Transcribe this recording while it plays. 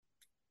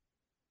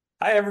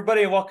Hi,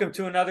 everybody, and welcome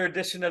to another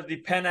edition of the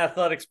Penn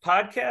Athletics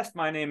Podcast.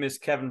 My name is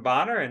Kevin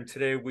Bonner, and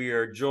today we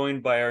are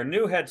joined by our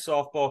new head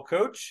softball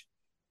coach,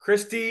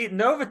 Christie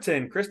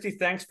Novatin. Christie,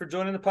 thanks for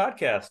joining the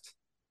podcast.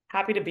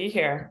 Happy to be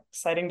here.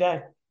 Exciting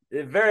day.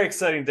 A very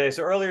exciting day.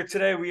 So earlier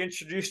today, we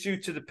introduced you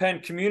to the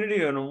Penn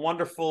community in a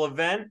wonderful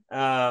event.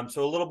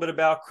 So a little bit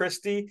about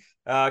Christie.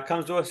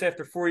 Comes to us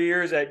after 4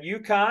 years at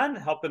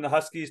UConn, helping the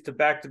Huskies to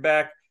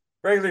back-to-back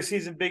regular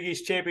season Big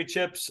East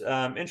championships,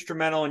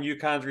 instrumental in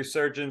UConn's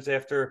resurgence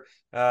after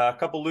a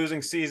couple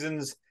losing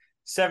seasons,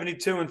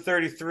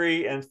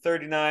 72-33 and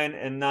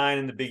 39-9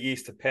 in the Big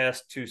East the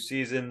past two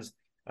seasons.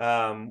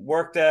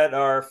 Worked at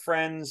our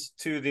friends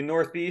to the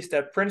Northeast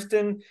at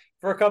Princeton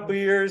for a couple of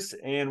years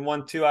and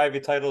won 2 Ivy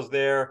titles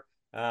there.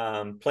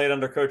 Played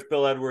under Coach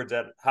Bill Edwards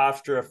at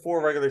Hofstra,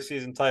 4 regular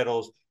season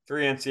titles,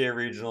 3 NCAA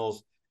regionals.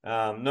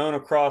 Known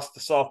across the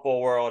softball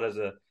world as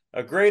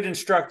a great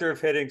instructor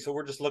of hitting. So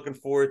we're just looking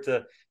forward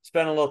to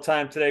spending a little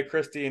time today,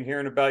 Christie, and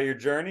hearing about your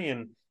journey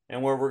and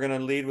where we're going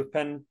to lead with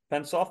Penn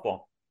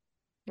Softball.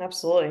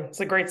 Absolutely. It's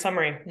a great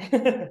summary.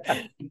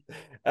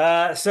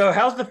 So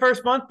how's the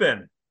first month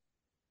been?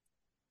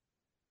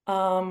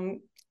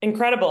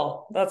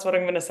 Incredible. That's what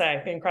I'm going to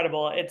say.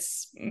 Incredible.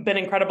 It's been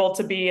incredible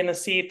to be in the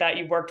seat that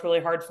you've worked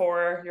really hard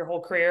for your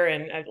whole career.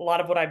 And a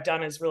lot of what I've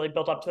done is really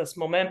built up to this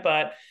moment,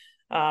 but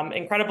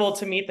incredible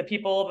to meet the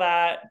people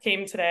that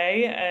came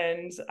today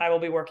and I will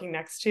be working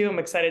next to. I'm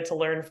excited to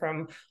learn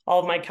from all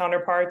of my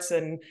counterparts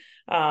and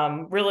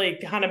really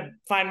kind of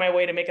find my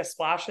way to make a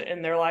splash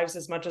in their lives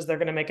as much as they're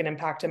going to make an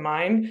impact in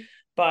mine.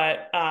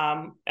 But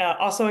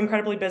also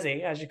incredibly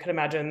busy, as you could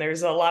imagine.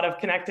 There's a lot of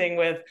connecting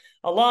with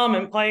alum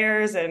and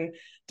players and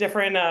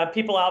different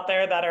people out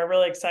there that are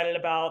really excited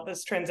about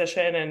this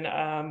transition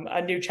and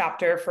a new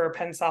chapter for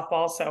Penn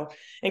Softball. So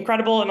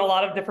incredible in a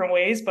lot of different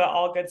ways, but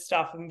all good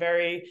stuff. I'm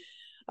very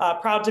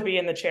proud to be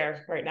in the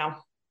chair right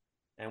now.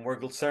 And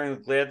we're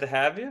certainly glad to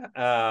have you.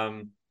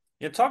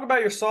 Talk about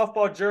your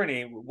softball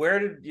journey. Where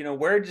did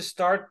you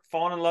start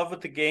falling in love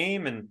with the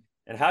game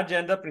and how'd you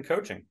end up in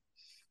coaching?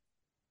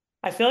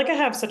 I feel like I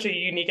have such a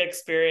unique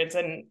experience,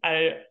 and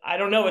I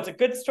don't know if it's a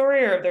good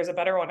story or if there's a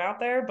better one out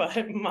there, but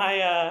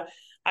I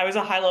was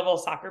a high-level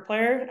soccer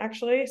player,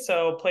 actually.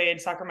 So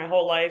played soccer my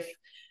whole life.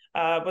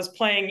 Was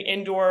playing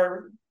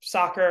indoor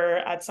soccer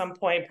at some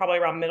point, probably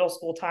around middle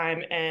school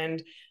time.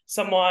 And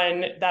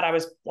someone that I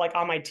was like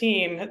on my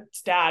team,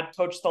 his dad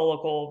coached the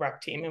local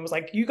rec team and was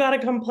like, you got to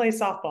come play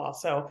softball.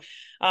 So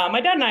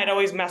my dad and I had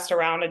always messed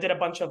around. I did a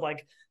bunch of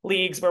like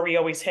leagues where we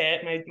always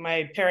hit.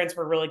 My parents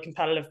were really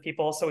competitive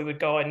people. So we would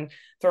go and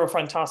throw a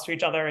front toss to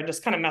each other and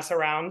just kind of mess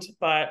around.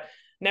 But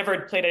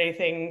never played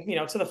anything,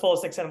 to the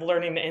fullest extent of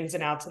learning the ins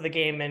and outs of the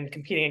game and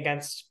competing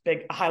against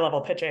big high level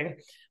pitching.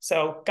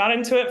 So got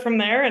into it from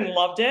there and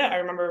loved it. I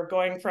remember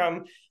going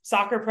from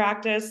soccer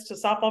practice to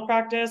softball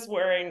practice,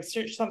 wearing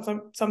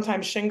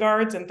sometimes shin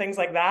guards and things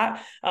like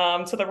that,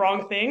 to the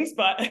wrong things,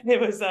 but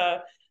it was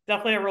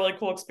definitely a really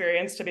cool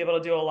experience to be able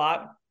to do a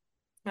lot.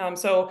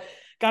 So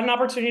got an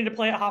opportunity to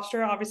play at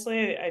Hofstra.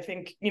 Obviously, I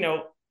think,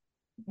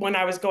 when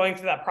I was going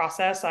through that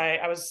process,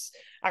 I was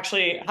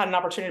actually had an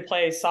opportunity to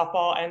play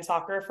softball and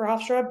soccer for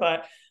Hofstra,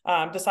 but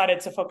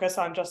decided to focus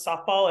on just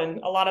softball. And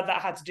a lot of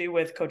that had to do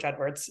with Coach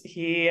Edwards.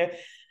 He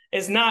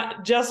is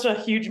not just a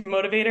huge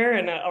motivator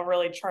and a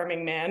really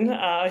charming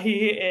man.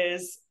 He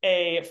is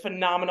a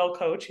phenomenal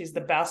coach. He's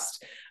the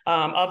best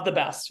of the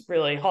best,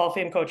 really. Hall of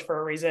Fame coach for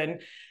a reason.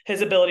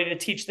 His ability to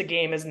teach the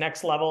game is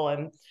next level.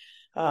 And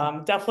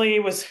definitely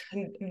was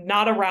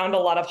not around a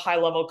lot of high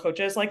level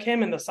coaches like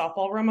him in the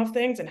softball realm of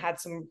things and had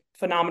some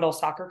phenomenal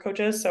soccer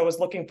coaches. So I was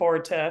looking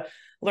forward to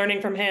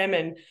learning from him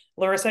and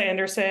Larissa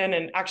Anderson.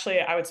 And actually,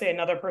 I would say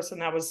another person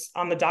that was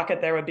on the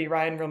docket there would be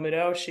Ryan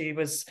Romuto. She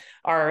was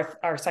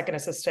our second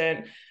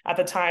assistant at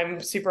the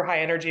time, super high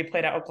energy,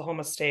 played at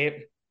Oklahoma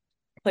State,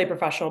 played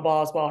professional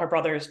ball as well. Her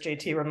brother is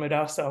JT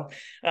Romuto. So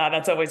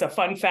that's always a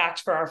fun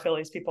fact for our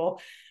Phillies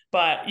people.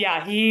 But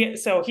yeah, he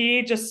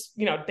just,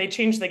 they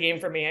changed the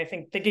game for me. I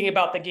think thinking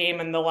about the game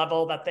and the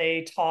level that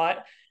they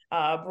taught,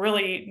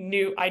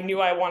 really I knew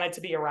I wanted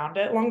to be around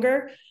it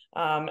longer.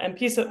 And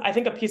I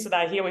think a piece of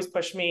that, he always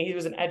pushed me. He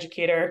was an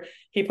educator.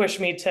 He pushed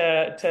me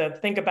to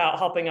think about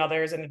helping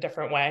others in a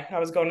different way. I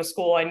was going to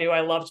school. I knew I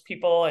loved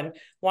people and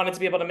wanted to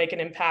be able to make an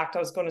impact. I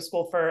was going to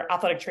school for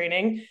athletic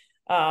training.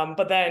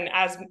 But then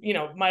as,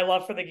 my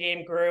love for the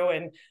game grew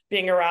and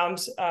being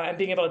around and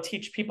being able to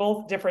teach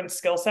people different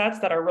skill sets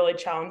that are really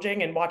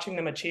challenging and watching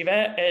them achieve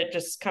it, it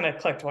just kind of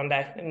clicked one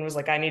day and was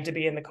like, I need to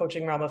be in the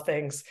coaching realm of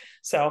things.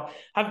 So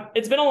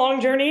it's been a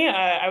long journey.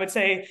 I would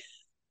say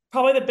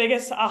probably the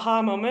biggest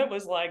aha moment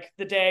was like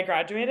the day I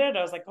graduated.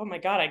 I was like, oh my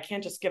God, I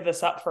can't just give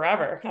this up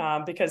forever.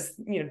 Because,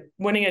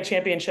 winning a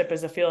championship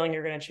is a feeling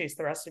you're going to chase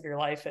the rest of your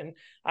life. And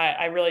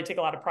I really take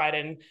a lot of pride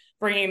in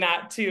bringing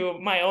that to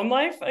my own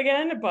life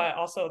again, but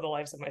also the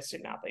lives of my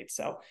student athletes.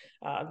 So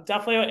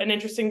definitely an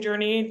interesting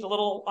journey, a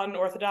little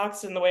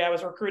unorthodox in the way I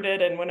was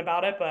recruited and went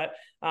about it, but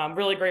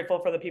really grateful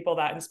for the people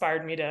that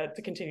inspired me to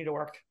continue to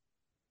work.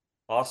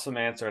 Awesome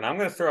answer. And I'm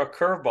going to throw a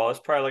curveball. It's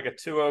probably like a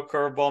 2-0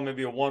 curveball,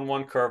 maybe a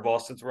 1-1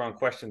 curveball since we're on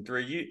question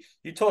 3.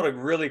 You told a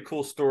really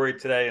cool story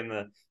today in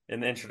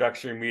the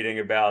introductory meeting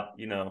about,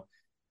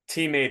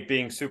 teammate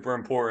being super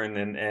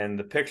important and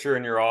the picture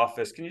in your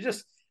office. Can you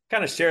just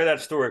kind of share that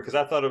story? Because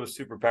I thought it was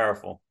super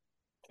powerful.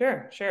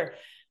 Sure, sure.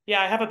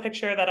 Yeah, I have a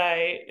picture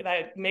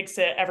that makes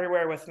it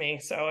everywhere with me.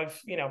 So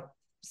I've,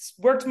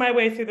 worked my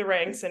way through the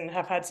ranks and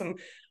have had some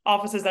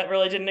offices that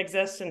really didn't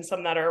exist and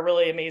some that are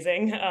really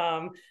amazing.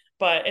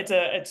 But it's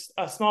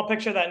a small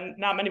picture that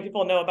not many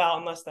people know about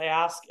unless they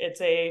ask.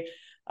 It's a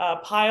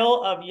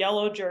pile of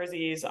yellow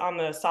jerseys on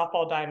the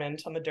softball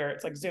diamond on the dirt.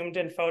 It's like zoomed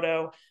in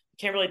photo. You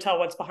can't really tell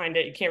what's behind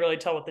it. You can't really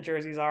tell what the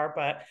jerseys are,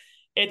 but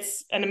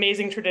it's an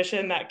amazing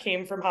tradition that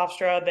came from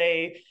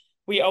Hofstra.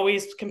 We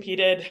always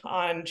competed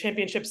on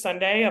championship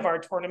Sunday of our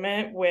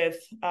tournament with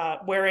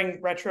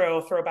wearing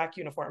retro throwback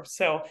uniforms.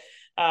 So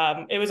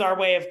it was our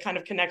way of kind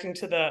of connecting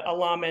to the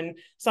alum, and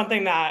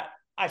something that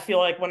I feel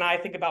like when I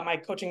think about my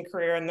coaching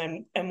career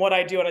and what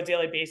I do on a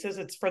daily basis,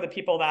 it's for the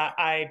people that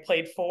I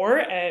played for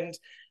and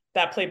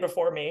that played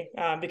before me,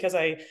 because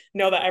I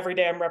know that every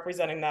day I'm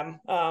representing them.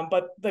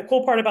 But the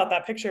cool part about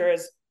that picture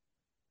is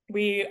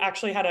we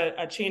actually had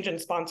a change in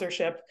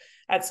sponsorship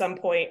at some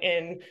point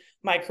in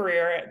my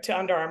career to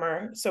Under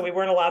Armour, so we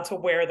weren't allowed to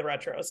wear the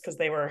retros because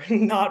they were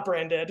not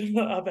branded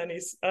of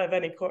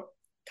any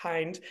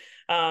kind.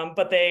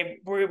 But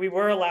we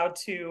were allowed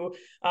to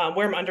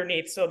wear them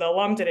underneath. So the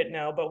alum didn't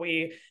know, but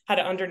we had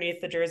it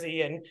underneath the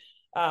jersey and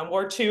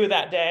wore 2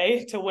 that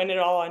day to win it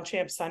all on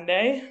Champ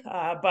Sunday.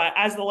 But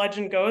as the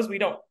legend goes, we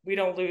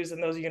don't lose in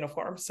those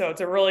uniforms. So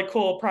it's a really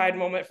cool pride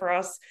moment for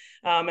us,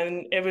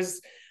 and it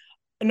was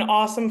an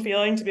awesome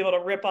feeling to be able to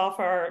rip off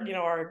our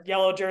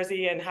yellow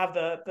jersey and have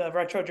the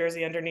retro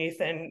jersey underneath,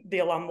 and the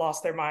alum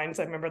lost their minds.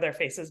 I remember their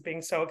faces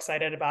being so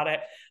excited about it.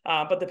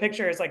 But the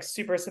picture is like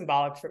super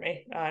symbolic for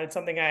me. It's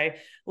something I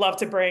love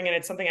to bring, and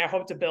it's something I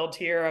hope to build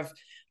here of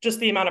just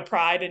the amount of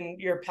pride in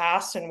your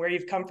past and where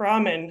you've come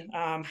from, and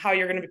how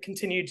you're going to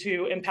continue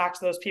to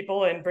impact those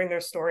people and bring their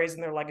stories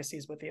and their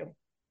legacies with you.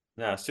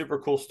 Yeah, super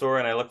cool story,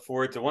 and I look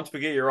forward to once we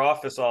get your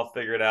office all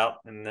figured out.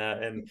 And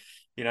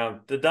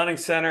the Dunning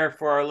Center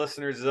for our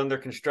listeners is under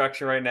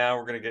construction right now.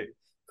 We're going to get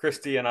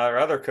Christie and our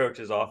other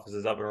coaches'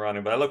 offices up and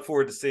running, but I look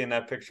forward to seeing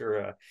that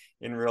picture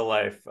in real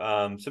life.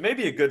 So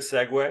maybe a good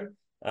segue.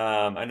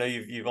 I know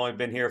you've only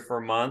been here for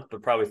a month,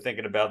 but probably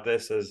thinking about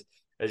this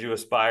as you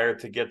aspire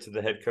to get to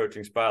the head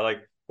coaching spot. Like,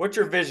 what's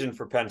your vision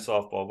for Penn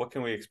softball? What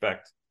can we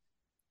expect?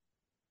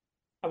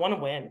 I want to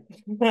win.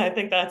 I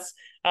think that's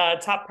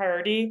top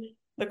priority.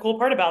 The cool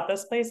part about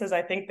this place is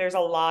I think there's a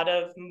lot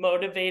of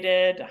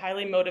motivated,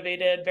 highly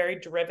motivated, very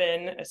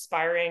driven,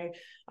 aspiring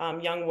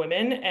young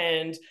women.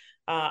 And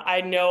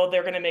I know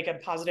they're going to make a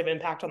positive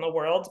impact on the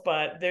world,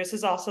 but this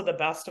is also the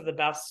best of the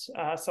best.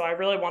 So I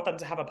really want them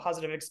to have a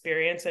positive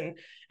experience and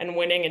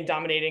winning and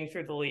dominating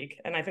through the league.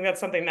 And I think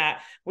that's something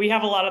that we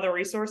have a lot of the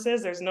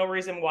resources. There's no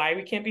reason why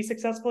we can't be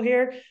successful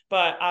here,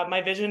 but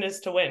my vision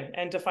is to win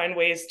and to find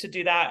ways to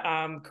do that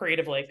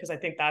creatively, because I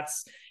think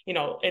that's,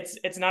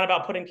 it's not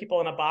about putting people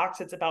in a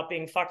box. It's about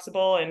being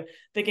flexible and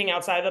thinking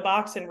outside the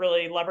box and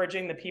really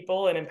leveraging the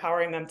people and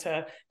empowering them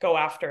to go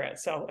after it.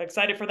 So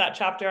excited for that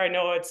chapter. I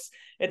know it's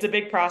a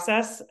big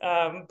process,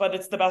 but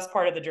it's the best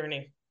part of the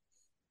journey.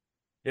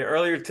 Yeah,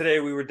 earlier today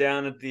we were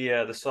down at the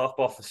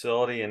softball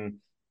facility, and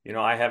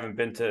I haven't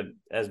been to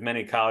as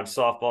many college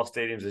softball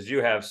stadiums as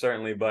you have,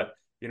 certainly, but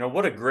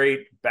what a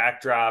great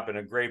backdrop and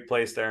a great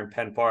place there in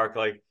Penn Park.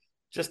 Like,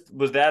 just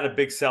was that a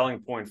big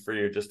selling point for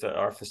you, just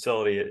our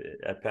facility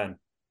at Penn?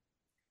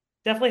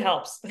 Definitely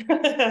helps.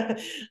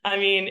 I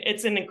mean,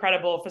 it's an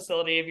incredible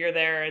facility. If you're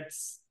there,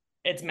 it's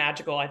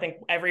magical. I think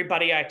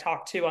everybody I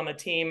talked to on the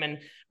team and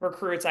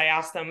recruits, I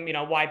asked them,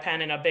 why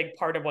Penn, and a big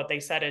part of what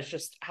they said is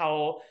just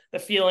how the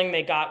feeling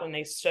they got when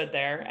they stood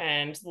there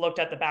and looked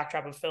at the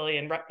backdrop of Philly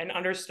and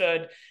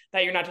understood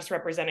that you're not just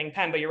representing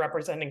Penn, but you're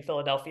representing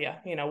Philadelphia.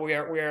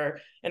 We're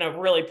in a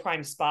really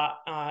prime spot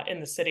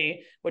in the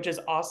city, which is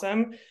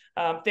awesome.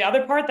 The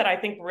other part that I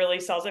think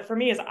really sells it for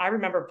me is I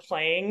remember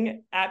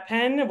playing at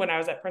Penn when I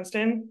was at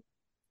Princeton,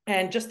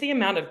 and just the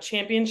amount of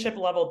championship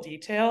level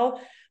detail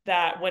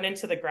that went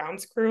into the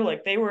grounds crew.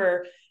 Like,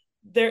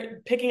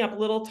 they're picking up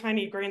little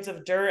tiny grains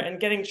of dirt and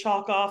getting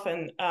chalk off,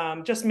 and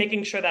just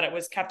making sure that it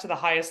was kept to the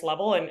highest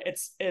level. And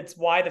it's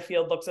why the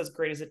field looks as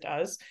great as it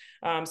does.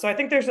 So I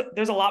think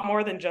there's a lot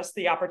more than just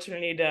the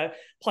opportunity to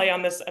play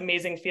on this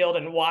amazing field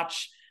and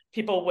watch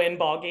people win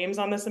ball games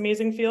on this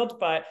amazing field,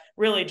 but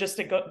really just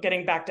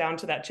getting back down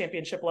to that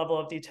championship level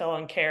of detail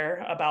and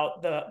care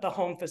about the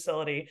home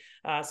facility.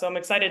 So I'm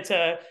excited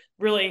to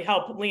really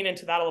help lean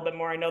into that a little bit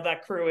more. I know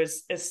that crew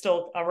is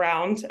still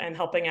around and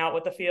helping out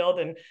with the field,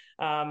 and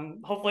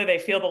hopefully they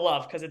feel the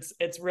love, because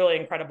it's really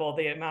incredible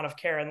the amount of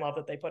care and love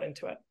that they put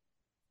into it.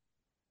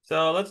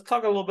 So let's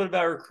talk a little bit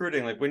about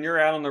recruiting. Like, when you're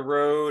out on the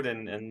road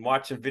and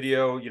watching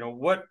video,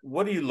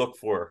 what do you look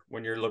for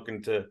when you're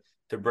looking to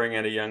bring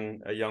in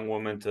a young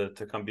woman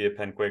to come be a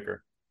Penn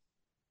Quaker?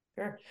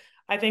 Sure.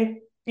 I think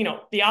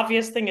the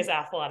obvious thing is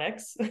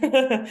athletics.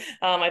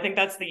 I think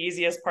that's the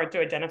easiest part to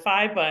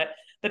identify, but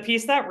the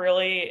piece that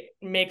really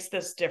makes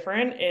this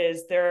different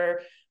is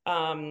their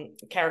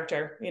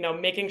character,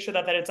 making sure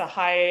that it's a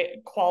high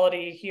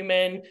quality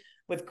human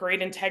with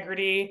great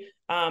integrity,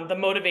 the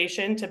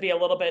motivation to be a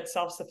little bit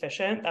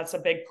self-sufficient. That's a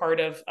big part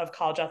of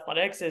college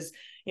athletics is,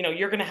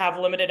 you're going to have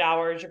limited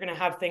hours. You're going to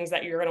have things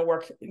that you're going to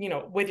work,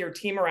 with your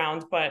team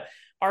around, but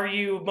are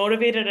you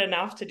motivated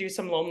enough to do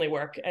some lonely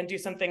work and do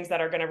some things that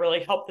are going to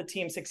really help the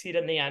team succeed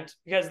in the end?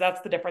 Because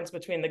that's the difference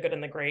between the good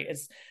and the great,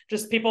 is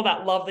just people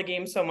that love the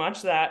game so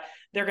much that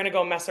they're going to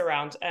go mess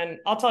around. And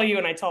I'll tell you,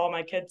 and I tell all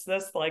my kids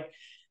this, like,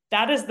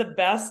 that is the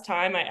best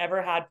time I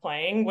ever had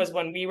playing, was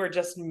when we were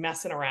just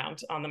messing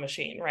around on the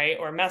machine, right?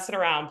 Or messing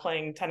around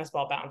playing tennis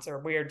ball bounce or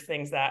weird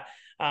things that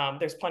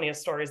there's plenty of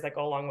stories that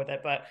go along with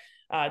it. But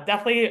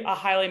definitely a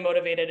highly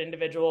motivated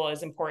individual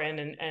is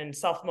important, and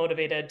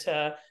self-motivated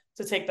to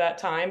take that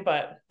time.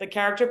 But the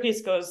character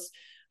piece goes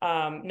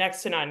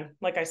next to none.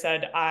 Like I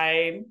said,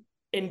 I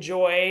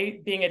enjoy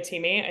being a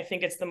teammate. I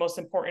think it's the most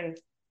important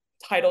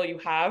title you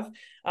have.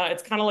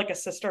 It's kind of like a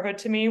sisterhood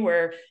to me,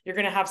 where you're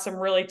going to have some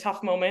really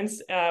tough moments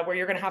where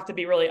you're going to have to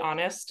be really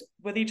honest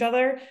with each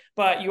other,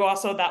 but you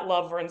also, that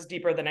love runs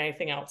deeper than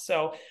anything else.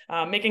 So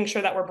making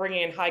sure that we're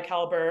bringing in high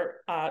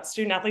caliber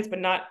student athletes, but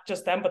not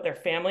just them, but their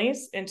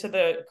families into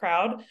the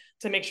crowd,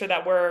 to make sure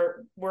that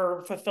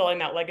we're fulfilling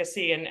that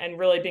legacy and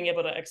really being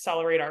able to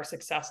accelerate our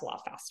success a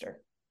lot faster.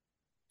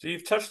 So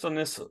you've touched on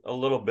this a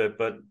little bit,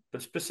 but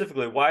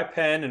specifically, why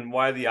Penn and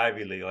why the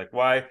Ivy League? Like,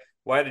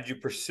 why did you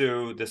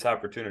pursue this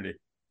opportunity?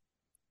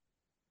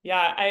 Yeah,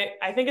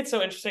 I think it's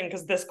so interesting,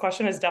 because this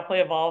question has definitely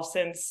evolved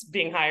since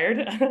being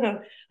hired.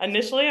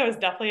 Initially, I was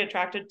definitely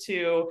attracted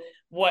to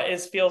what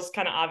feels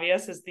kind of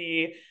obvious, is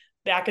the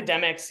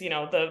academics,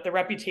 the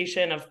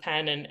reputation of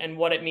Penn and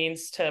what it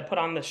means to put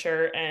on the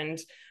shirt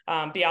and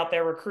be out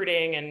there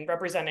recruiting and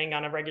representing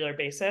on a regular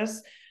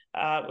basis.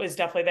 Was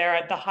definitely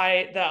there.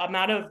 The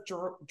amount of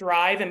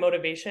drive and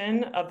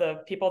motivation of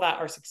the people that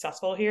are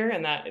successful here,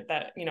 and that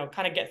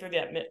kind of get through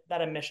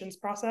that admissions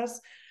process,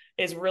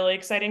 is really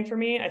exciting for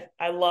me.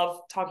 I love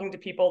talking to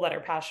people that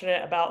are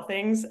passionate about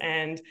things,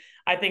 and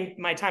I think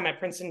my time at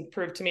Princeton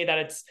proved to me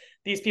that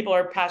these people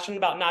are passionate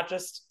about not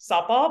just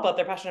softball, but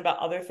they're passionate about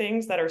other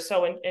things that are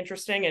so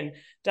interesting and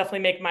definitely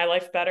make my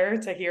life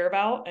better to hear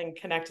about and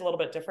connect a little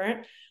bit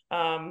different.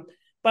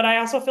 But I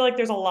also feel like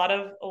there's a lot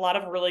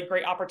of really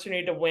great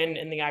opportunity to win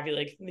in the Ivy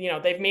League.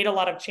 They've made a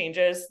lot of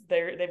changes.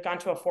 They've gone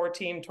to a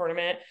 4-team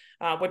tournament,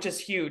 which is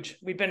huge.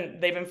 They've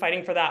been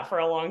fighting for that for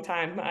a long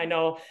time. I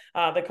know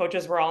the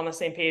coaches were all on the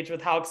same page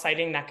with how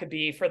exciting that could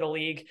be for the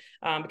league,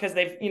 because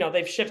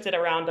they've shifted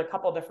around a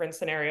couple different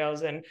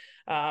scenarios, and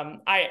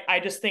I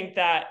just think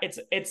that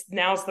it's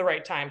now's the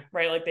right time,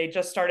 right? Like, they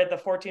just started the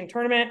 4-team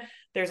tournament.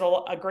 There's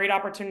a great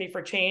opportunity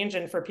for change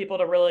and for people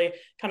to really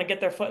kind of get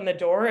their foot in the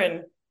door,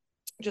 and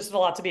just a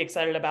lot to be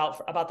excited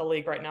about the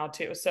league right now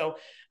too. So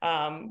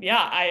and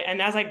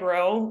as I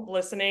grow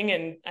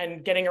listening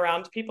and getting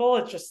around people,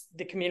 it's just,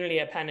 the community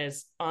at Penn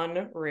is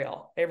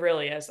unreal. It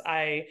really is.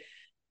 I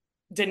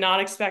did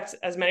not expect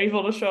as many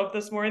people to show up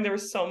this morning. There were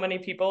so many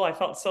people. I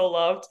felt so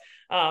loved.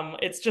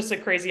 It's just a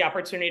crazy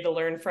opportunity to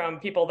learn from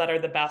people that are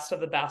the best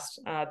of the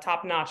best,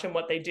 top notch in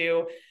what they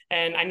do.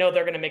 And I know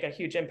they're going to make a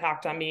huge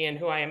impact on me and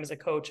who I am as a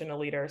coach and a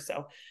leader.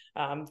 So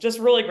just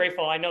really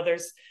grateful. I know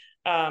there's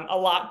a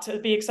lot to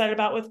be excited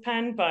about with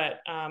Penn, but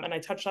and I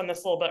touched on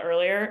this a little bit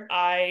earlier,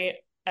 I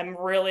am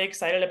really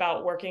excited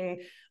about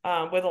working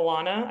with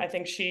Alana. I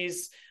think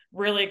she's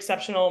really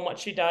exceptional in what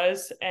she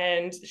does,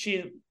 and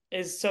she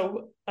is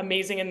so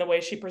amazing in the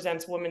way she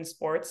presents women's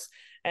sports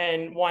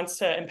and wants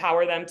to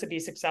empower them to be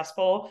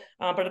successful.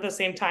 But at the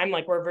same time,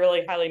 like, we're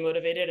really highly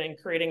motivated in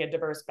creating a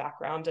diverse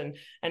background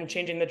and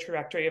changing the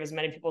trajectory of as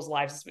many people's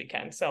lives as we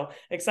can. So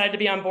excited to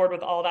be on board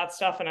with all that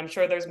stuff. And I'm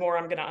sure there's more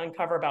I'm going to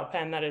uncover about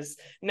Penn that is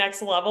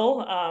next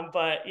level.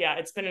 But yeah,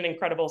 it's been an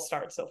incredible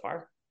start so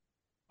far.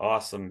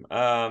 Awesome.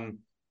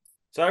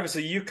 So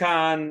obviously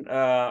UConn,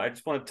 I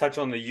just want to touch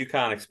on the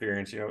UConn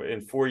experience.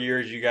 In 4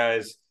 years, you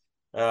guys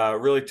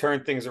really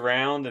turned things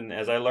around. And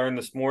as I learned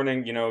this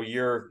morning,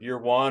 year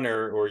one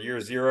or year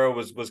zero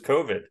was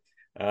COVID.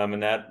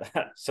 And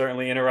that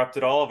certainly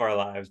interrupted all of our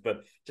lives.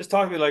 But just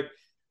talk to me, like,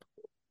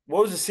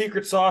 what was the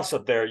secret sauce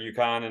up there at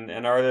UConn?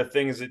 And are there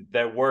things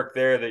that work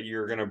there that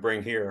you're going to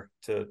bring here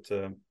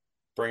to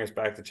bring us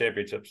back to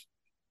championships?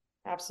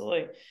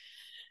 Absolutely.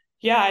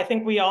 Yeah, I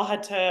think we all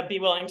had to be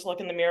willing to look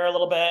in the mirror a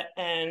little bit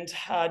and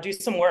do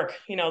some work.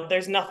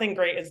 There's nothing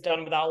great is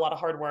done without a lot of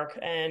hard work.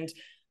 And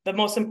the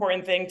most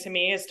important thing to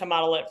me is to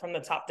model it from the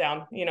top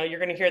down. You're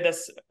going to hear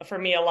this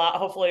from me a lot,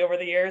 hopefully, over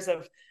the years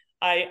of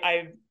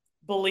I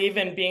believe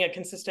in being a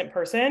consistent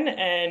person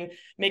and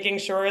making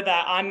sure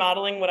that I'm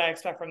modeling what I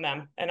expect from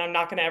them. And I'm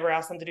not going to ever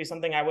ask them to do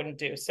something I wouldn't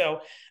do.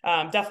 So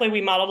definitely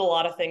we modeled a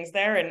lot of things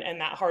there,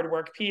 and that hard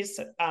work piece,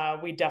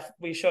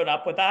 we showed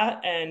up with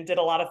that and did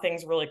a lot of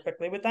things really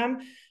quickly with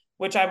them.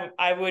 which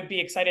I would be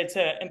excited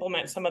to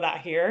implement some of that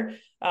here.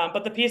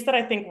 But the piece that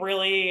I think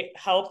really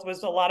helped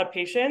was a lot of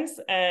patience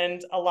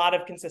and a lot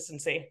of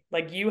consistency.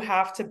 Like, you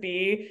have to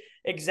be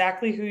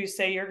exactly who you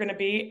say you're going to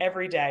be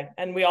every day.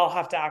 And we all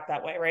have to act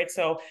that way, right?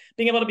 So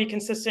being able to be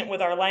consistent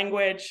with our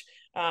language,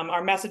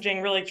 our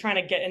messaging, really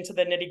trying to get into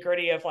the nitty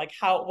gritty of like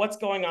what's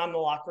going on in the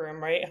locker room,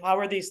 right? How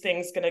are these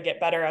things going to get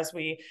better as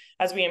we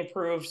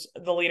improve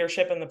the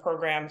leadership in the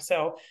program?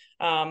 So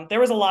there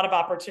was a lot of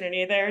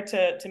opportunity there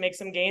to make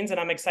some gains, and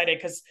I'm excited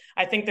because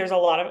I think there's a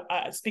lot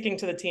of speaking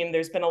to the team.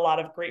 There's been a lot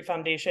of great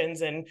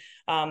foundations and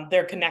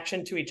their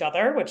connection to each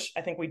other, which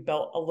I think we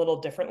built a little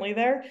differently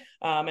there.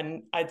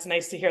 And it's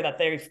nice to hear that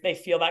they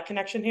feel that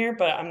connection here.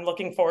 But I'm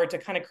looking forward to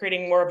kind of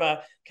creating more of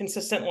a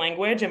consistent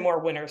language and more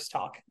winners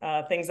talk,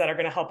 things that are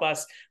going to help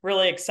us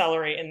really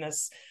accelerate in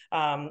this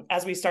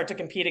as we start to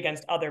compete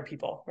against other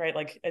people, right?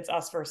 Like, it's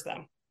us versus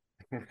them.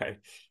 Right.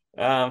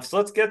 So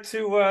let's get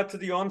to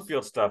the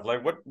on-field stuff.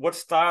 Like, what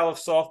style of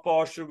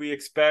softball should we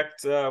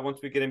expect once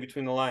we get in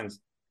between the lines?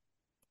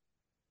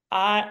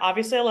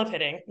 Obviously, I love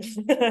hitting,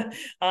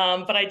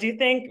 but I do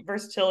think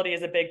versatility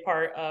is a big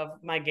part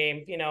of my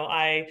game.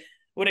 I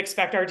would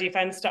expect our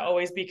defense to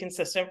always be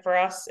consistent for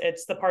us.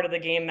 It's the part of the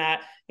game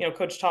that,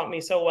 Coach taught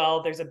me so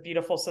well. There's a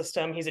beautiful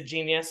system. He's a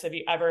genius. If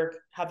you ever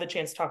have the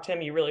chance to talk to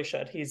him, you really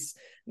should. He's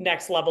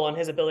next level in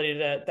his ability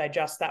to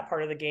digest that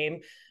part of the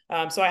game.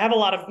 So I have a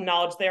lot of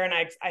knowledge there. And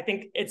I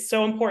think it's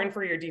so important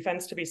for your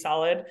defense to be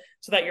solid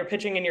so that your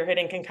pitching and your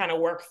hitting can kind of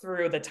work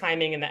through the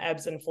timing and the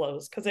ebbs and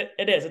flows. Because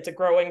it's a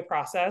growing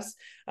process.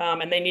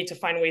 And they need to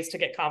find ways to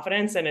get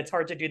confidence. And it's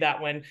hard to do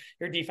that when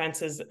your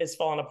defense is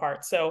falling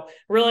apart. So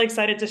really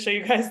excited to show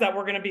you guys that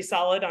we're going to be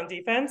solid on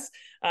defense,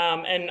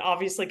 and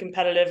obviously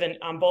competitive and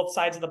on both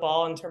sides of the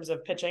ball in terms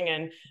of pitching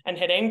and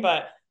hitting.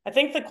 But I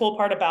think the cool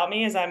part about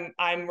me is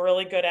I'm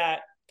really good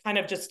at kind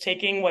of just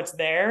taking what's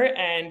there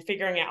and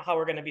figuring out how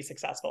we're going to be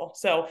successful.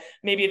 So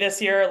maybe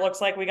this year it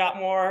looks like we got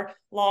more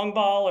long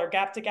ball or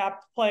gap to gap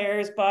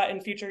players, but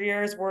in future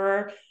years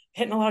we're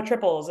hitting a lot of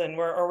triples and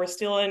we're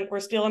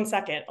stealing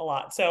second a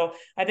lot. So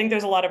I think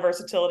there's a lot of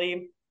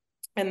versatility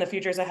in the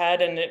futures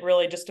ahead, and it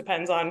really just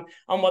depends on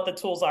what the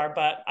tools are.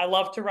 But I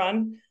love to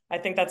run. I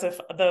think that's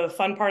the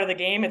fun part of the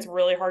game. It's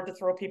really hard to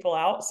throw people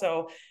out.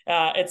 So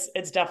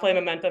it's definitely a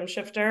momentum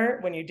shifter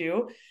when you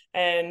do.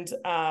 And,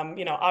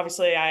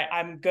 obviously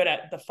I'm good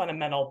at the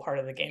fundamental part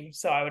of the game.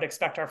 So I would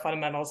expect our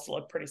fundamentals to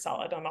look pretty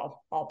solid on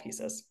all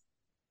pieces.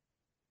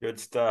 Good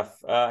stuff.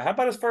 How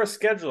about as far as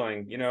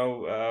scheduling,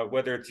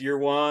 whether it's year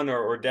one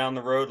or down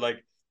the road,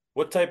 like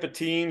what type of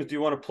teams do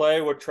you want to play?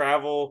 What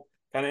travel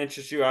kind of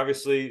interests you?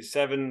 Obviously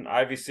 7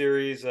 Ivy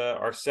series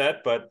are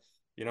set, but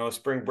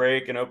spring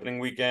break and opening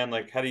weekend,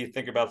 like how do you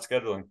think about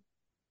scheduling?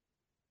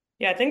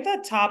 Yeah, I think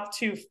the top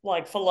 2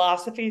 like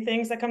philosophy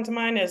things that come to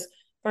mind is,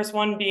 first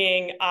one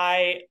being,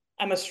 I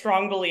am a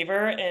strong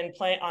believer in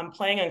playing on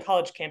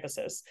college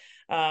campuses.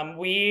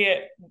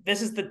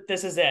 This is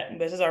it.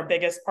 This is our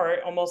biggest part,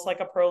 almost like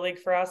a pro league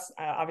for us.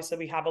 Obviously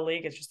we have a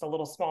league, it's just a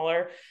little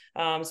smaller.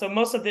 So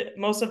most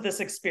of this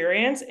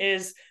experience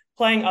is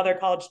playing other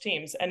college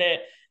teams, and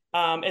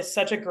it's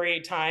such a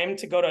great time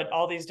to go to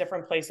all these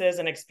different places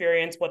and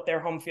experience what their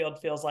home field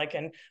feels like.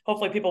 And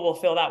hopefully people will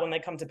feel that when they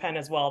come to Penn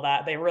as well,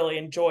 that they really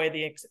enjoy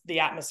the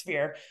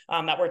atmosphere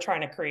that we're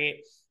trying to create.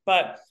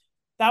 But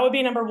that would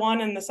be number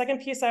one. And the second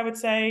piece I would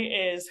say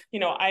is,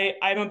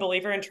 I'm a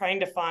believer in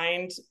trying to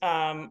find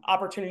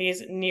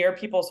opportunities near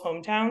people's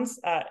hometowns.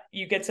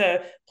 You get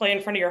to play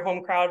in front of your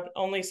home crowd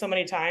only so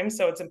many times.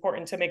 So it's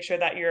important to make sure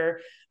that you're,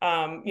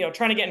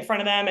 trying to get in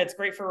front of them. It's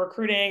great for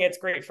recruiting. It's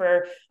great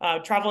for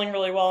traveling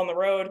really well on the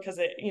road because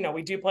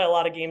we do play a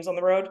lot of games on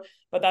the road,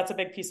 but that's a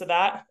big piece of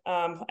that.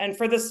 And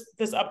for this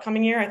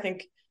upcoming year, I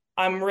think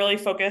I'm really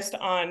focused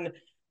on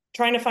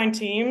trying to find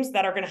teams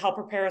that are going to help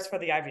prepare us for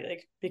the Ivy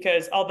League,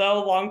 because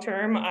although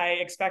long-term, I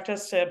expect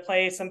us to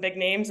play some big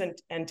names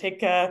and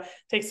take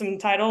some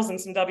titles and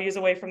some W's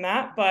away from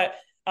that. But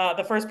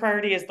the first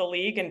priority is the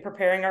league and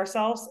preparing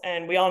ourselves.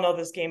 And we all know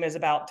this game is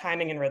about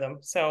timing and rhythm.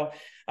 So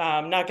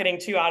not getting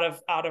too out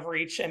of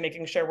reach and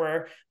making sure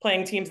we're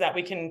playing teams that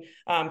we can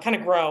kind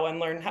of grow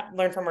and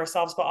learn from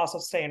ourselves, but also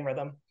stay in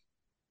rhythm.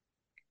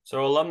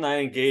 So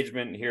alumni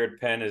engagement here at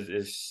Penn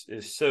is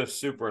so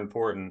super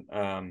important.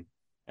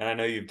 And I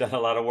know you've done a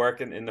lot of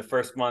work in the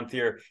first month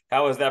here.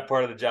 How has that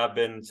part of the job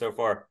been so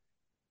far?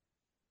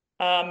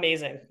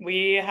 Amazing.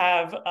 We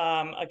have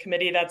a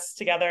committee that's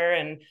together,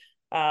 and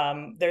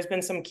there's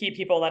been some key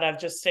people that have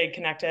just stayed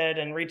connected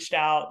and reached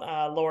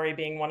out. Lori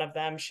being one of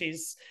them.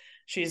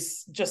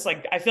 She's just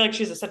like, I feel like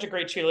she's such a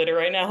great cheerleader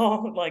right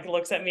now. Like,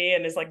 looks at me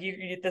and is like,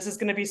 this is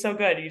going to be so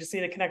good. You just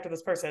need to connect with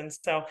this person.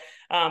 So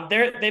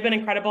they've been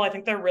incredible. I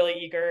think they're really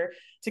eager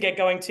to get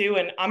going too.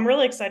 And I'm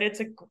really excited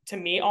to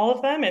meet all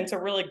of them and to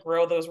really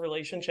grow those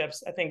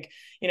relationships. I think,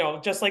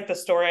 just like the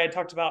story I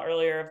talked about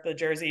earlier of the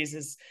jerseys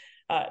is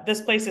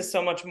this place is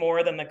so much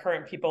more than the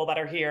current people that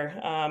are here.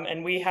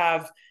 And we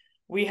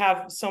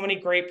have so many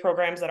great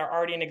programs that are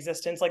already in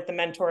existence, like the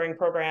mentoring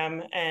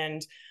program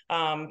and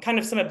kind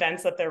of some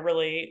events that they're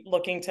really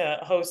looking to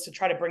host to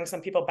try to bring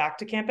some people back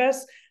to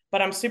campus.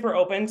 but I'm super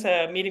open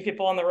to meeting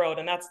people on the road.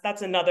 And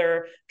that's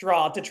another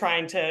draw to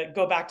trying to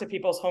go back to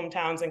people's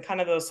hometowns and kind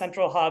of those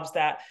central hubs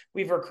that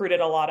we've recruited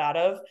a lot out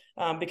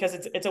of, because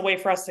it's a way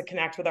for us to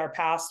connect with our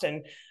past.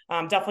 And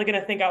I'm definitely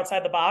going to think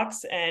outside the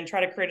box and try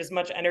to create as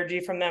much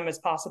energy from them as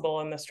possible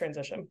in this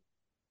transition.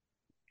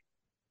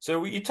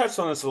 So you touched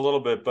on this a little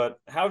bit, but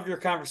how have your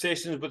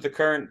conversations with the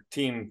current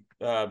team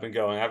been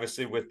going?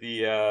 Obviously, with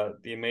the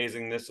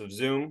amazingness of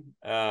Zoom,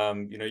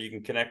 you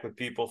can connect with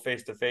people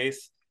face to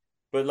face.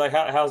 But like,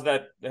 how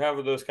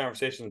have those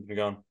conversations been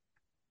going?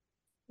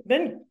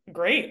 Been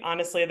great,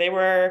 honestly. They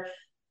were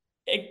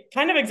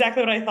kind of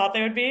exactly what I thought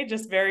they would be,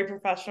 just very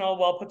professional,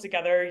 well put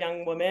together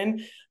young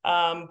women.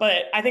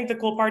 But I think the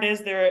cool part is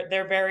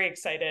they're very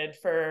excited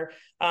for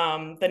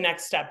the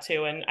next step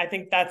too. And I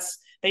think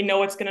they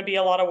know it's going to be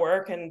a lot of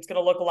work and it's going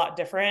to look a lot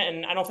different.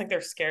 And I don't think they're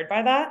scared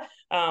by that.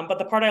 But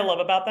the part I love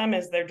about them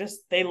is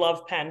they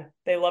love Penn.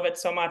 They love it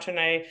so much. And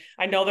I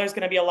know there's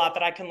going to be a lot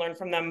that I can learn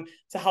from them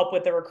to help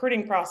with the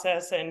recruiting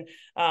process and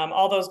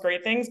all those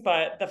great things.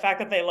 But the fact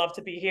that they love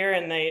to be here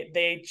and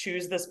they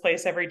choose this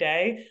place every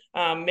day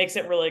makes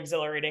it really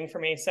exhilarating for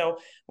me. So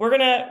we're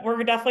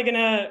definitely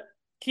gonna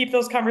keep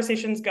those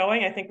conversations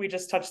going. I think we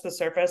just touched the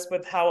surface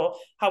with how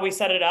we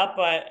set it up,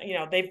 but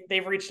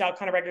they've reached out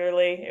kind of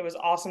regularly. It was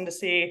awesome to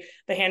see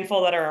the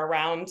handful that are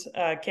around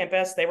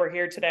campus. They were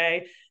here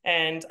today,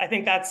 and I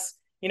think that's,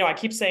 I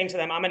keep saying to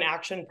them, I'm an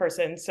action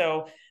person,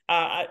 so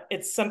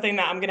it's something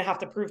that I'm going to have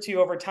to prove to you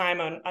over time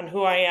on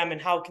who I am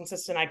and how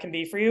consistent I can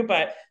be for you.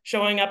 But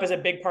showing up is a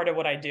big part of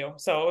what I do.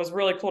 So it was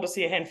really cool to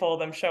see a handful of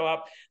them show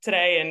up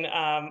today,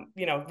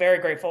 and very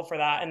grateful for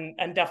that,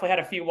 and definitely had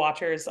a few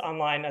watchers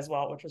online as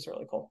well, which was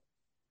really cool.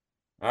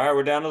 All right,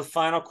 we're down to the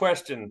final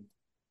question.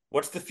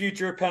 What's the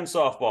future of Penn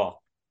softball?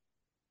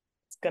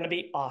 It's going to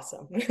be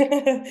awesome.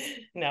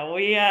 No,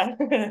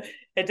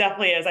 it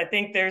definitely is. I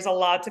think there's a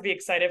lot to be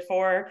excited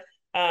for.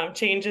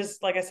 Changes,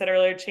 like I said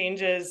earlier,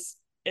 changes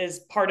is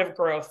part of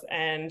growth.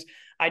 And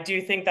I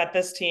do think that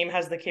this team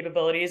has the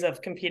capabilities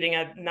of competing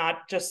at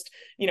not just,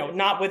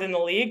 not within the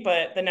league,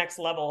 but the next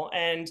level.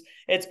 And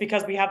it's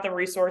because we have the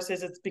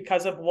resources. It's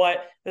because of what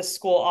the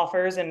school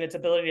offers and its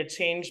ability to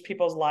change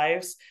people's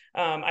lives.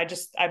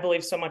 I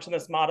believe so much in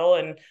this model,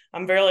 and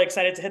I'm very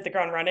excited to hit the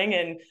ground running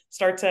and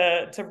start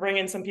to bring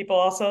in some people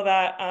also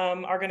that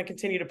are going to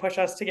continue to push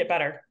us to get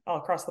better all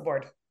across the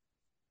board.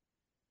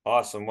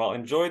 Awesome. Well,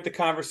 enjoyed the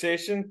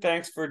conversation.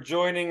 Thanks for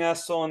joining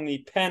us on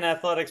the Penn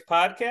Athletics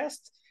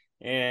Podcast.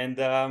 And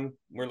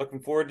we're looking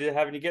forward to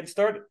having you get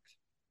started.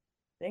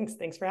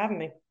 Thanks for having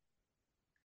me.